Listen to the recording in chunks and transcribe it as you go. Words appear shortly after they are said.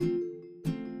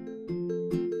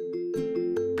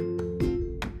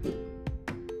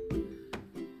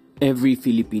Every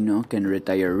Filipino can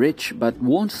retire rich, but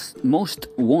most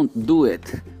won't do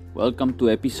it. Welcome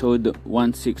to episode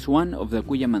 161 of the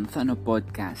Kuya Manzano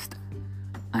podcast.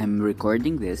 I'm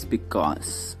recording this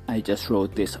because I just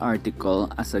wrote this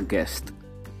article as a guest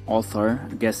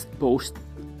post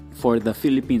for the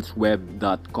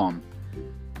philippinesweb.com.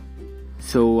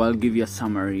 So I'll give you a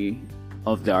summary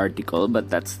of the article,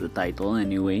 but that's the title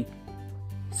anyway.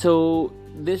 So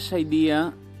this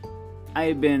idea,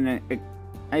 I've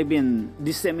been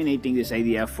disseminating this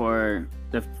idea for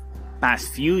the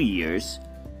past few years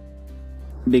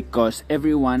because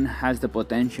everyone has the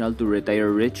potential to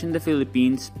retire rich in the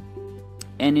Philippines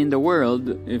and in the world,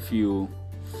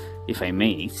 if I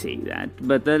may say that.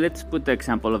 But let's put the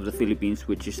example of the Philippines,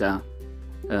 which is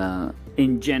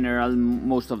in general,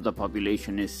 most of the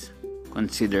population is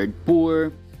considered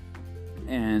poor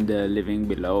and living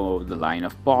below the line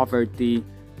of poverty,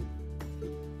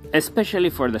 especially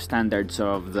for the standards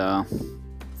of the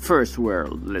first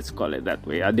world, let's call it that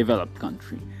way, a developed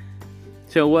country.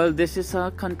 So, this is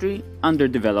a country under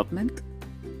development.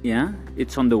 Yeah,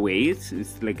 it's on the way, it's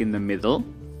like in the middle.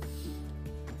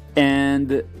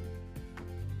 And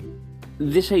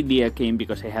this idea came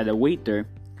because I had a waiter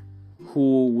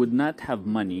who would not have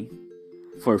money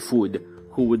for food,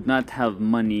 who would not have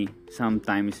money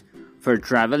sometimes for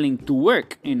traveling to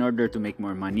work in order to make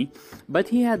more money, but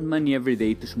he had money every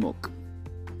day to smoke.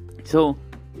 So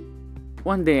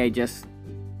one day I just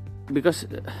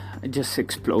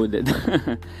exploded.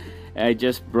 I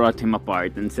just brought him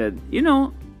apart and said,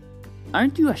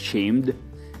 aren't you ashamed?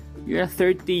 You're a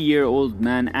 30-year-old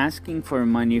man asking for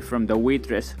money from the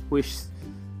waitress who is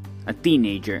a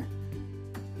teenager,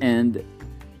 and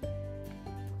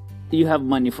you have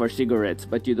money for cigarettes,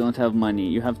 but you don't have money.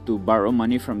 You have to borrow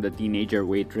money from the teenager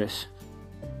waitress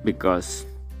because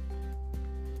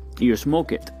you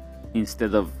smoke it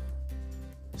instead of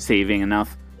saving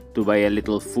enough to buy a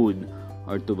little food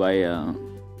or to buy a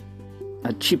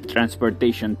cheap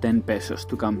transportation, 10 pesos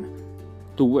to come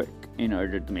to work in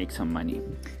order to make some money.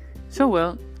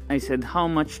 So, I said, how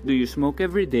much do you smoke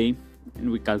every day?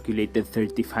 And we calculated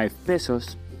 35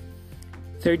 pesos.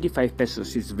 35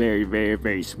 pesos is very, very,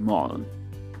 very small.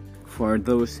 For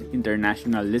those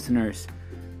international listeners,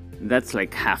 that's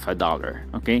like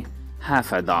 $50, okay?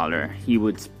 $50 he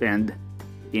would spend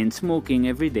in smoking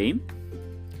every day.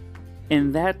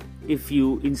 And that,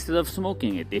 instead of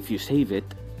smoking it, if you save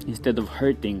it, instead of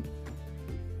hurting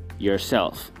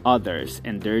yourself, others,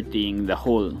 and dirtying the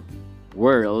whole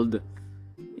world,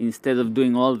 instead of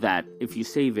doing all that, if you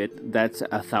save it, that's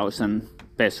 1,000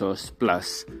 pesos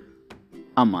plus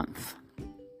a month.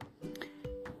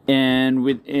 And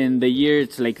within the year,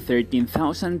 it's like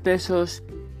 13,000 pesos.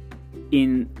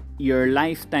 In your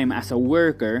lifetime as a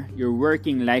worker, your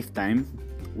working lifetime,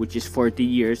 which is 40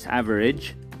 years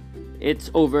average,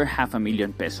 it's over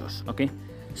 500,000 pesos, okay?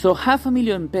 So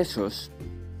 500,000 pesos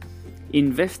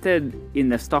invested in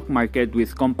the stock market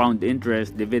with compound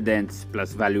interest, dividends,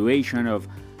 plus valuation of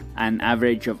an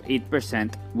average of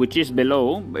 8%, which is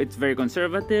below, it's very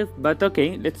conservative, but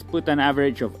okay, let's put an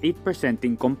average of 8%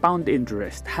 in compound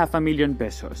interest, 500,000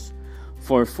 pesos.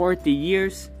 For 40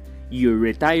 years, you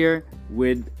retire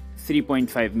with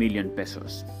 3.5 million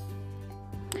pesos.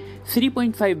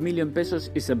 3.5 million pesos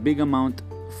is a big amount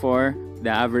for the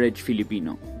average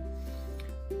Filipino.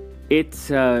 It's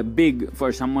big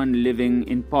for someone living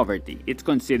in poverty. It's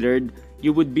considered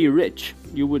you would be rich.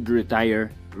 You would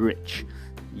retire rich.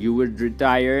 You would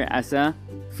retire as a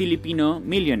Filipino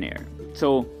millionaire.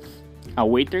 So, a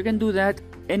waiter can do that.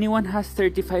 Anyone has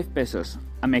 35 pesos.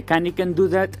 A mechanic can do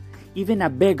that. Even a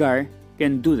beggar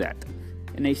can do that.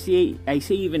 And I say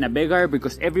even a beggar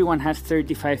because everyone has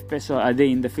 35 peso a day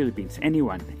in the Philippines.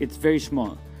 Anyone. It's very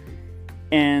small.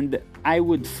 And I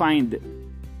would find,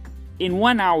 in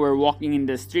 1 hour walking in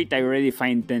the street, I already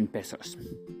find 10 pesos.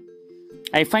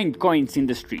 I find coins in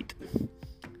the street.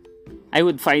 I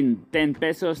would find 10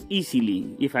 pesos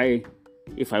easily if I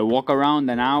walk around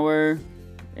an hour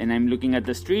and I'm looking at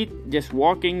the street, just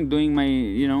walking, doing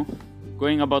my,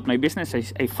 going about my business.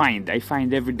 I find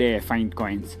every day, I find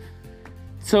coins.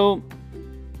 So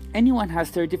anyone has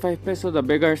 35 pesos. The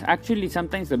beggars, actually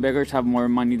sometimes the beggars have more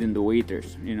money than the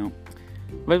waiters,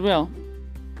 But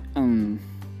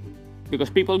because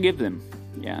people give them.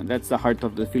 Yeah, that's the heart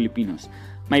of the Filipinos.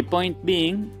 My point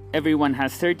being, everyone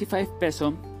has 35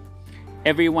 peso.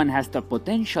 Everyone has the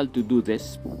potential to do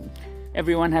this.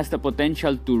 Everyone has the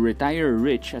potential to retire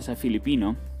rich as a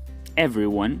Filipino.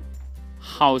 Everyone.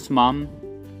 House mom.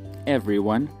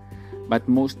 Everyone. But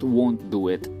most won't do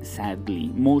it,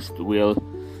 sadly. Most will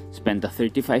spend the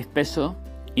 35 peso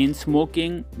in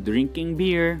smoking, drinking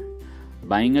beer,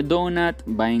 buying a donut,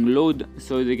 buying load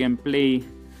so they can play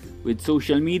with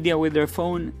social media with their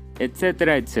phone,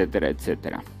 etc., etc.,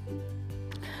 etc.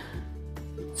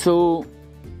 So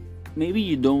maybe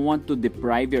you don't want to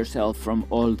deprive yourself from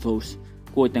all those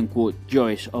quote-unquote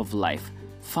joys of life.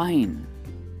 Fine.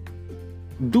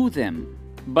 Do them.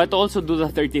 But also do the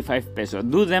 35 peso.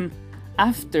 Do them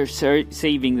after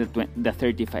saving the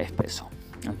 35 peso.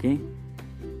 Okay?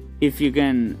 If you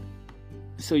can...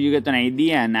 So you get an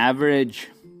idea, an average,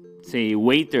 say,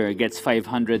 waiter gets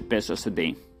 500 pesos a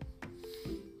day.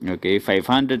 Okay,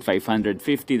 500,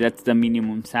 550, that's the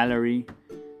minimum salary.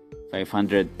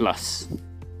 500 plus.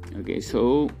 Okay,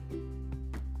 so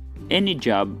any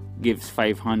job gives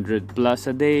 500 plus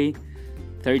a day.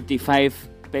 35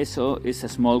 peso is a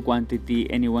small quantity.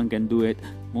 Anyone can do it.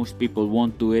 Most people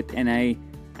won't do it. And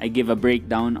I give a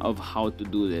breakdown of how to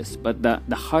do this. But the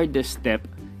hardest step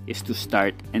is to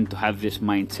start and to have this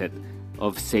mindset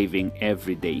of saving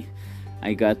every day.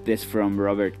 I got this from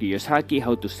Robert Kiyosaki,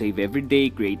 How to Save Every Day,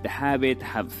 Create the Habit,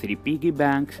 Have 3 piggy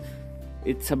banks.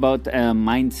 It's about a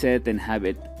mindset and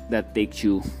habit that takes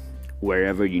you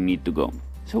wherever you need to go.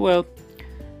 So, well,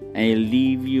 I'll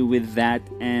leave you with that.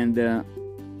 And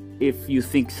if you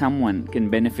think someone can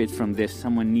benefit from this,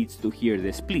 someone needs to hear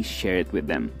this, please share it with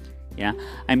them. Yeah,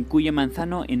 I'm Kuya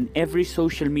Manzano in every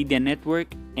social media network,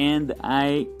 and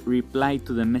I reply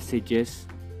to the messages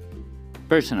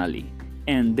personally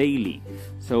and daily.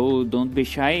 So don't be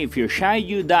shy. If you're shy,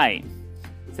 you die.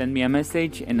 Send me a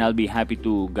message and I'll be happy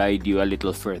to guide you a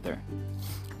little further.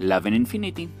 Love and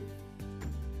infinity.